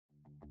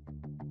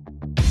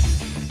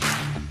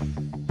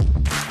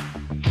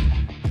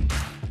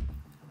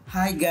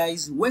Hi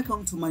guys,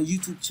 welcome to my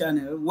YouTube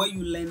channel where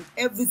you learn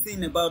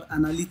everything about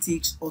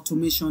analytics,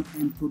 automation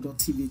and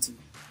productivity.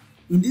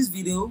 In this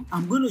video,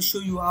 I'm going to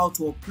show you how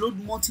to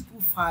upload multiple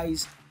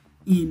files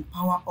in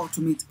Power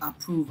Automate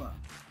Approver.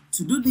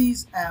 To do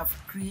this, I have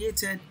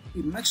created a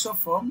mixture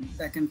form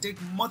that can take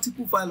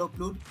multiple file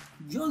upload,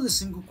 just a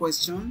single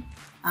question,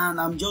 and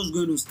I'm just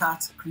going to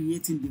start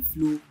creating the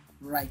flow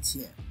right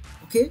here.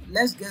 Okay,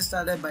 let's get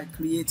started by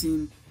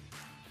creating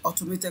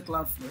automated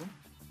cloud flow.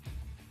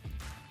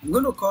 I'm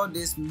going to call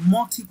this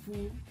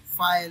multiple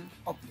file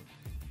upload.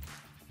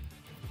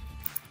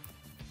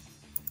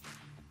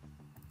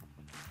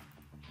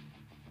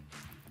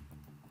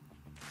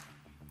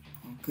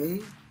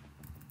 Okay,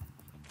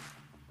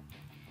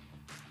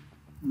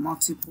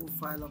 multiple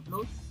file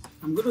upload.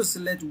 I'm going to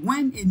select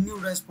when a new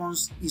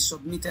response is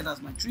submitted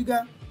as my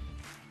trigger.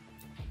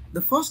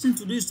 The first thing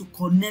to do is to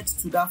connect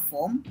to that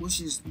form, which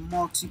is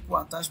multiple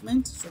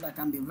attachment, so that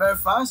can be very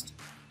fast.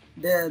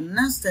 The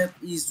next step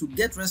is to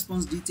get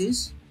response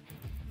details,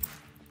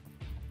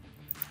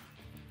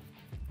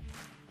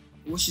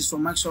 which is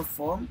from Microsoft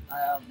form.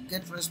 I have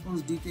get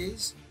response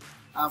details.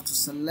 I have to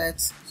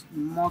select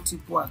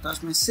multiple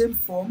attachments, same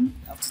form.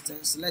 I have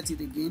to select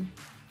it again,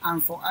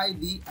 and for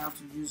ID I have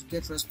to use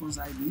get response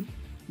ID.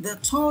 The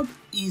third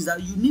is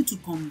that you need to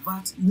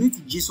convert, you need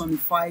to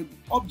JSONify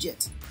the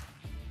object.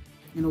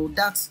 You know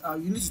that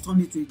you need to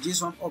turn it to a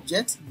JSON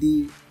object,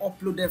 the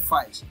uploaded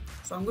files.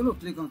 So I'm going to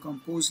click on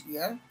compose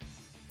here.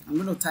 I'm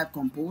going to type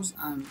compose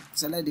and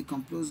select the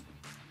compose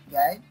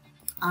guy.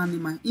 And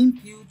in my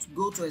input,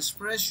 go to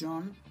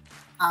expression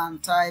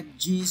and type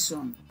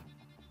JSON.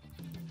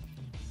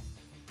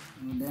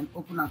 And then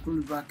open and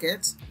close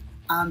brackets.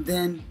 And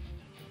then,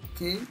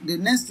 okay, the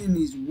next thing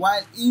is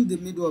while in the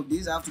middle of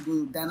this, I have to go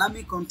to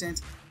dynamic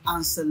content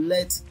and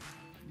select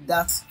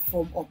that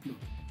form upload.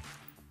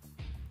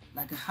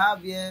 Like I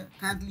have here,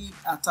 currently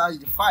attach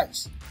the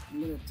files. I'm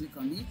going to click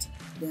on it,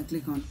 then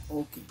click on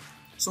OK.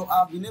 So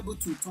I've been able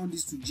to turn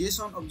this to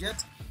JSON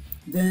object.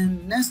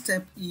 Then next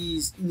step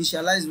is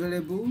initialize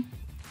variable.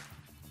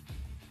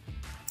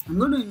 I'm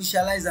going to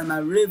initialize an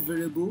array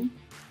variable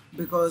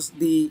because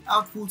the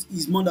output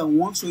is more than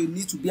one, so it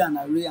needs to be an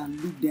array and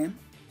loop them.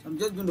 So I'm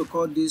just going to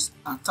call this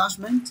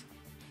attachment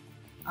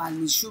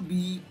and it should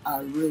be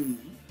array.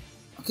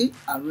 Okay,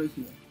 array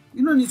here.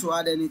 You don't need to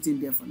add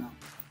anything there for now.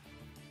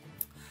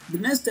 The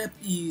next step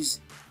is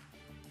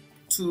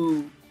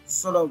to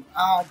sort of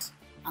add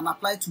and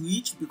apply to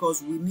each,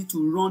 because we need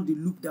to run the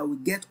loop that will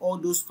get all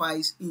those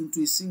files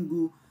into a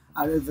single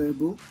array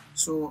variable.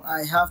 So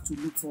I have to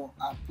look for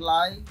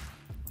apply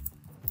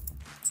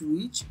to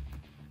each.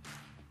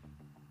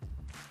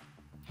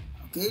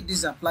 Okay, this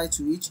is apply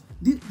to each.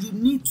 You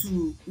need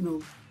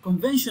to,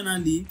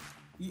 conventionally,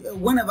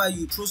 whenever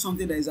you throw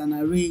something that is an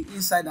array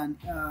inside an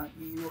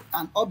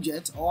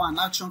object or an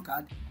action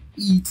card,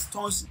 it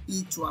turns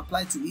it to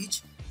apply to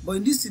each. But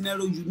in this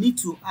scenario, you need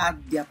to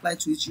add the apply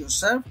to each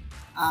yourself,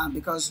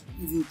 because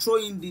if you throw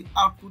in the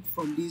output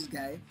from this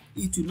guy,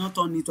 it will not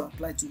turn it to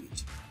apply to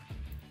each.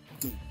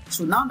 Okay,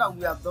 so now that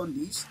we have done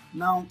this,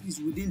 now is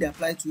within the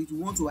apply to each. We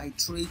want to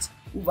iterate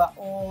over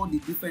all the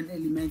different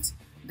elements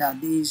that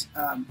this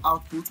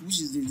output, which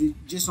is the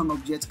JSON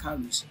object,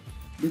 carries.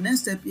 The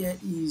next step here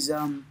is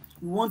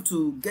we want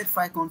to get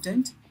file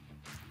content.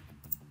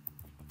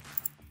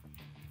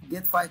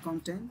 Get file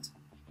content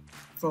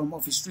from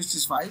Office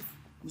 365,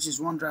 which is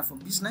OneDrive for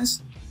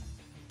Business,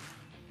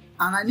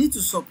 and I need to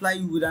supply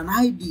you with an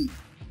ID,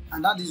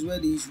 and that is where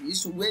the issue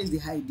is. So where is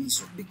the ID?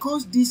 So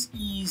because this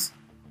is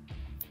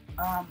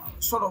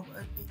sort of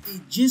a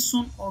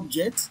JSON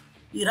object,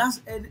 it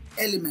has an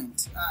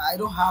element. I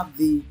don't have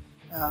the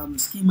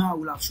schema. I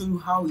will have shown you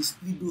how we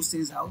split those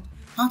things out.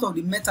 Part of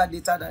the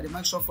metadata that the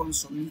Microsoft form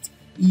submit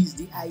is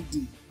the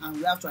ID, and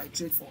we have to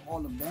iterate for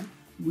all of them.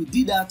 We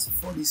did that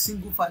for the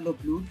single file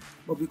upload,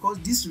 but because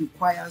this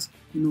requires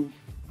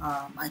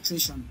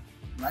iteration,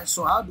 right?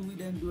 So how do we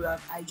then do that?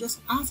 I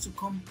just have to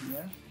come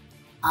here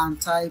and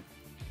type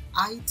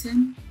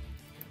item,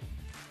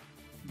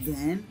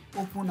 then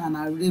open an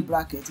array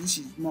bracket, which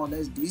is more or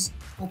less this,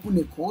 open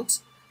a quote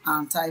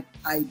and type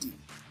ID.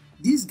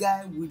 This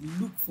guy will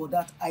look for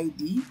that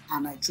ID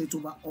and iterate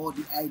over all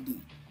the ID.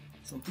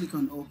 So click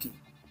on OK.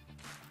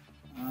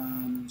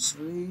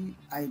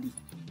 ID.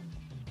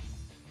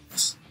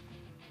 Yes.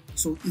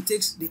 So it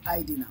takes the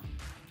ID now.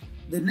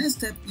 The next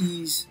step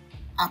is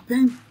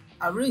append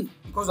array,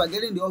 because we're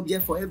getting the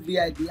object for every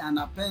ID, and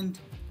append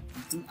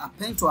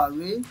to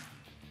array.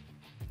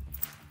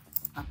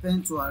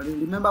 Append to array.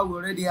 Remember, we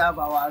already have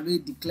our array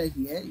declared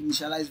here,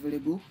 initialize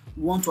variable.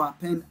 We want to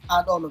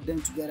add all of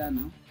them together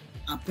now.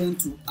 Append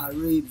to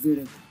array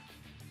variable.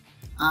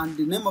 And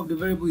the name of the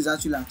variable is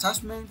actually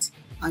attachment,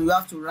 and you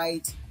have to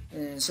write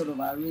a sort of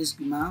array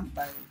schema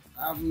by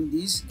having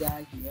this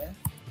guy here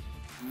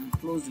and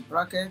close the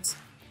brackets.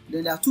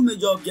 Then there are two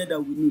major objects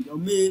that we need, or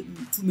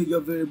two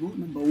major variables.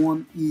 Number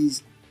one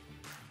is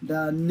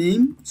the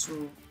name, so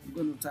I'm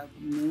going to type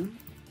name,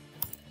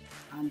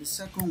 and the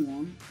second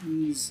one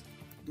is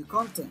the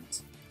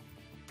content.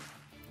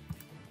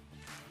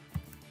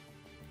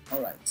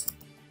 All right,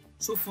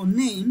 so for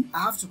name,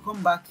 I have to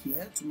come back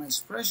here to my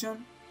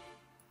expression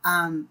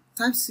and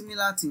type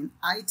similar thing,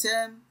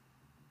 item,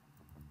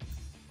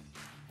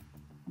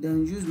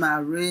 then use my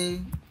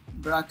array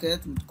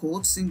bracket with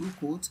quote, single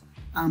quote,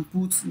 and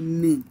put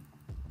name.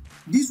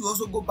 This will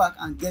also go back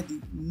and get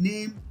the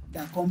name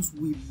that comes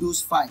with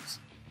those files.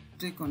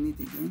 Click on it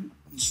again,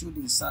 it should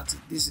insert it.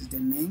 This is the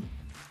name.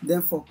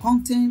 Then for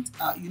content,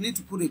 you need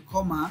to put a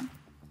comma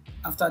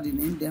after the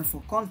name. Then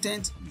for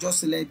content,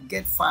 just select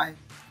get file,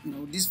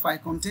 this file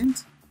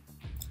content.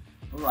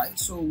 All right,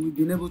 so we've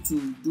been able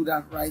to do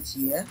that right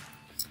here.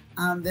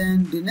 And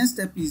then the next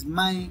step is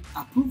my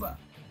approver.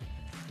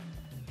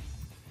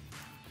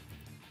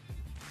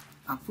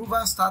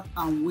 Approver, start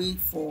and wait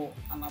for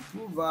an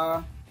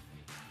approver.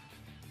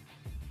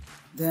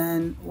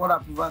 Then what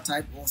approval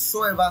type or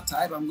whatsoever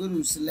type, I'm going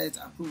to select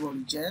approve or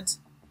reject.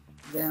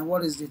 Then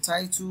what is the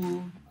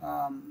title?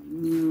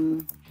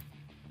 New,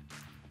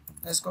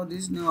 let's call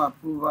this new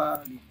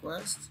approval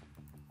request.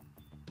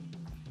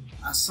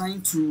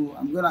 Assign to,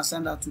 I'm going to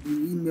assign that to the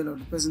email of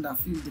the person that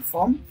fills the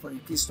form for a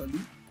case study.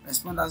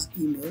 Responders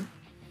email.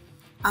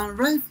 And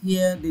right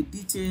here the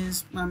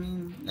details,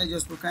 let's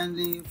just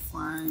kindly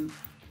find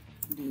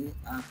the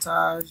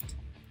attached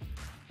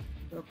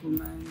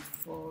document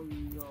for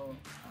your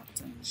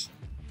attention.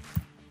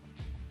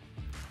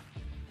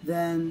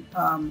 Then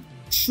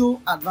show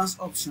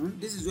advanced option.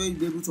 This is where you'll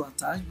be able to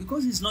attach,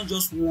 because it's not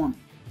just one,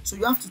 so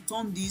you have to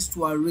turn this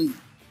to array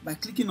by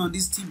clicking on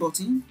this T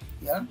button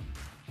here.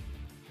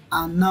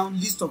 And now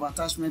list of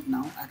attachment.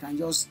 Now I can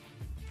just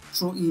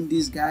throw in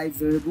this guy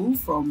variable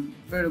from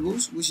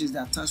variables, which is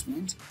the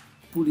attachment,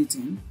 put it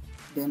in,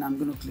 then I'm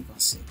going to click on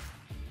save.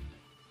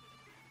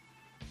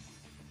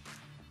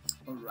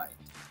 All right,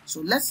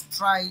 so let's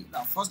try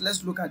that. First,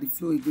 let's look at the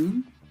flow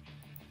again.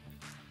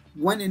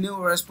 When a new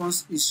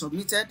response is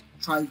submitted,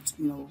 try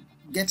to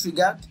get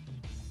triggered,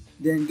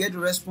 then get the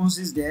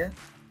responses there.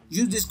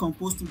 Use this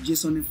compose to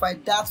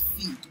JSONify that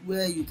feed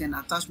where you can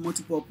attach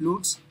multiple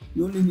uploads.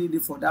 You only need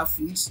it for that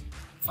feed,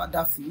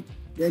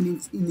 then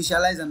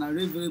initialize an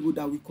array variable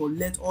that will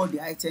collect all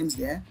the items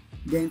there.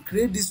 Then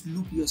create this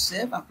loop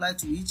yourself, apply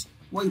to each,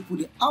 where you put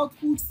the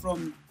output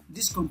from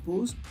this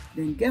compose,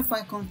 then get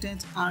file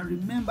content. And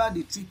remember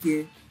the trick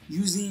here,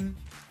 using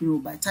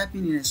by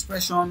typing in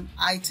expression,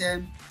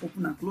 item,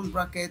 open and close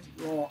bracket,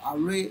 or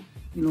array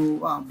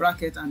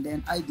bracket, and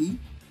then ID.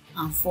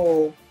 And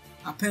for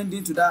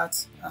appending to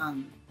that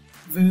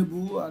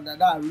variable,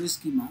 that array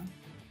schema,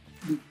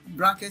 the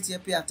bracket here,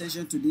 pay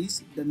attention to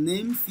this, the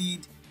name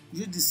feed,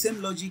 use the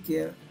same logic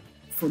here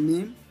for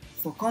name.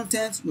 For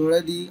content, you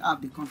already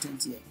have the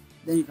content here.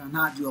 Then you can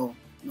add your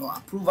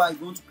approval. If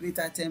you want to create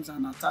items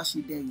and attach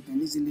it there, you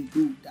can easily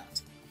do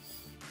that.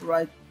 All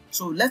right,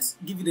 so let's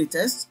give it a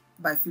test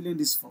by filling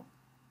this form.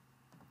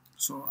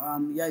 So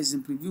yeah, it's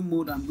in preview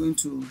mode. I'm going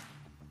to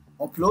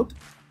upload.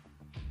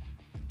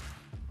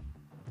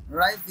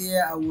 Right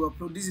there, I will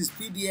upload. This is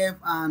PDF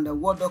and a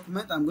Word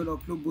document. I'm going to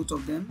upload both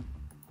of them.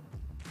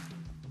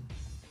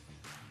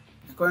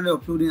 I'm currently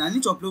uploading. I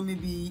need to upload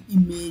maybe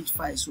image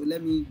file. So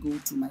let me go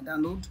to my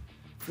download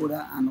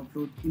folder and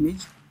upload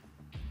image.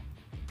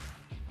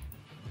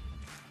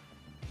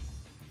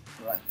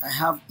 Right, I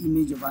have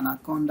image of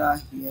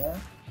anaconda here,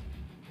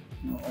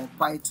 or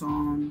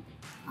Python,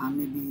 and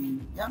maybe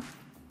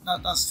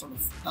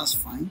that's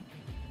fine.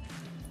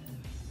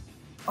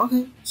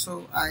 Okay,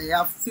 so I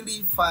have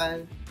 3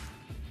 files.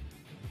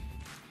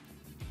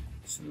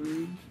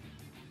 Sorry,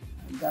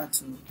 I got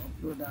to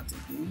upload that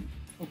again.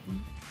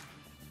 Open.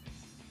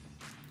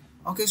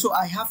 Okay, so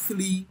I have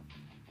 3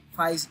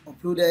 files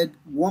uploaded,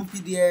 1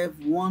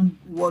 PDF, 1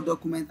 Word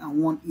document,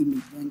 and 1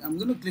 image. And I'm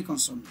going to click on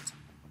submit.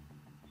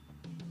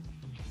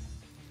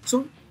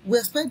 So we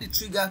expect the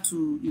trigger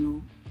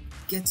to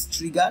get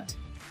triggered,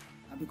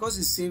 and because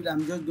it's saved,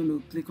 I'm just going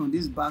to click on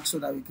this back so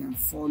that we can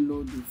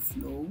follow the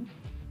flow.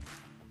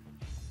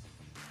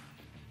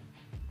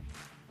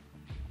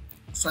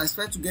 So I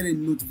expect to get a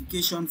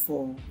notification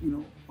for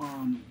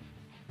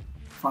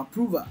for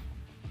approval.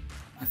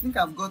 I think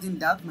I've gotten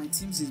that. My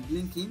Teams is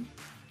blinking.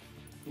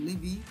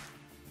 Maybe,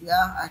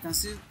 yeah, I can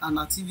see an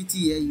activity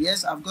here.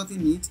 Yes, I've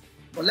gotten it.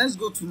 But let's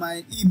go to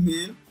my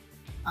email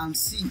and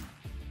see.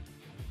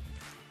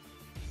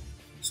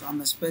 So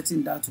I'm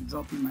expecting that to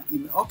drop in my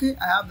email. Okay,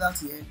 I have that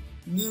here.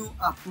 New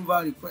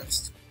approval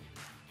request.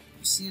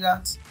 You see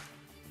that?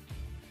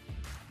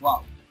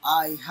 Wow,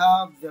 I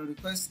have the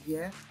request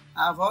here.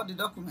 I have all the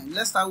document.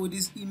 Let's start with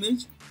this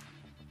image.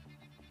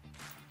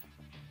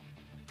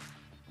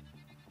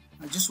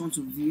 I just want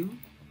to view.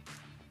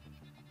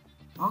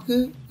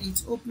 Okay,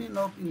 it's opening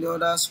up in the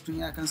other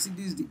screen. I can see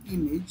this is the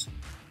image.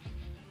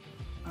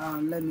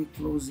 Let me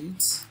close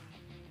it.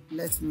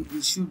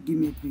 It should give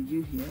me a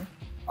preview here.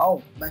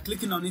 Oh, by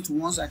clicking on it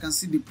once, I can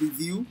see the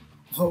preview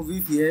of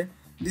it here.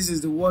 This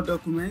is the Word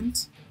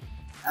document,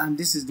 and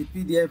this is the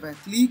PDF. I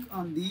click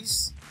on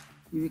this.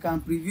 If you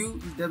can preview,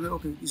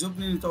 okay, it's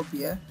opening it up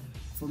here.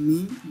 For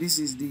me, this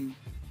is the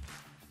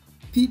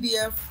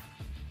PDF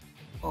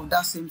of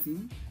that same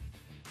thing.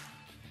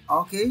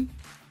 Okay,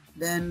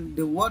 Then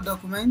the Word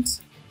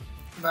document,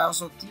 if I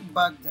also click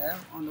back there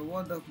on the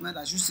Word document,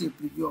 I should see a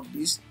preview of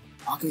this.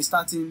 Okay,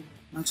 starting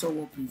Microsoft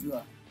Word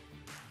Previewer.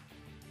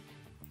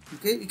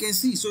 Okay, you can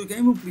see, so you can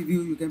even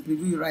preview, you can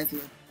preview it right here,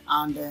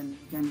 and then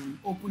you can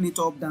open it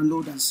up,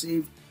 download and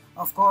save.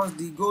 Of course,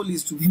 the goal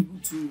is to be able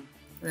to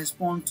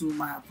respond to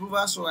my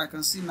approval, so I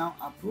can see now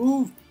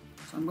approved.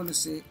 So I'm going to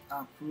say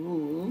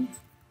approved.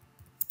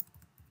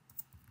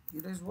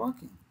 It is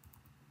working.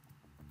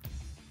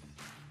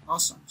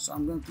 Awesome. So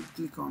I'm going to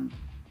click on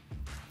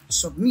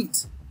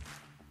submit,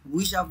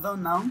 which I've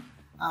done now.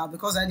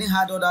 Because I didn't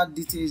have other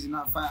details in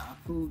our file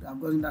approved, I've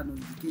gotten that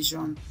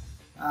notification.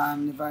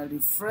 And if I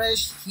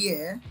refresh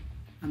here,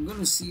 I'm going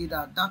to see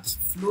that that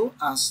flow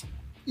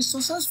is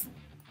successful.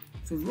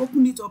 So if you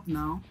open it up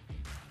now,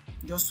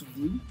 just to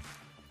view,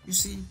 you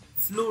see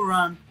flow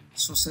ran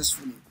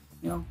successfully.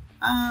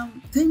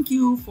 Thank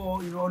you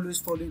for always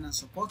following and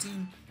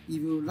supporting.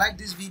 If you like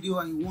this video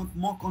and you want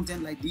more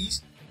content like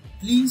this,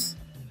 please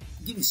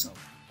give it a sub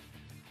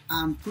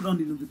and put on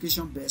the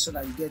notification bell so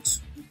that you get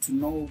to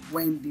know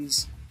when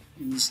this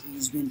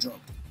is being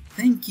dropped.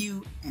 Thank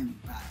you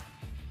and bye.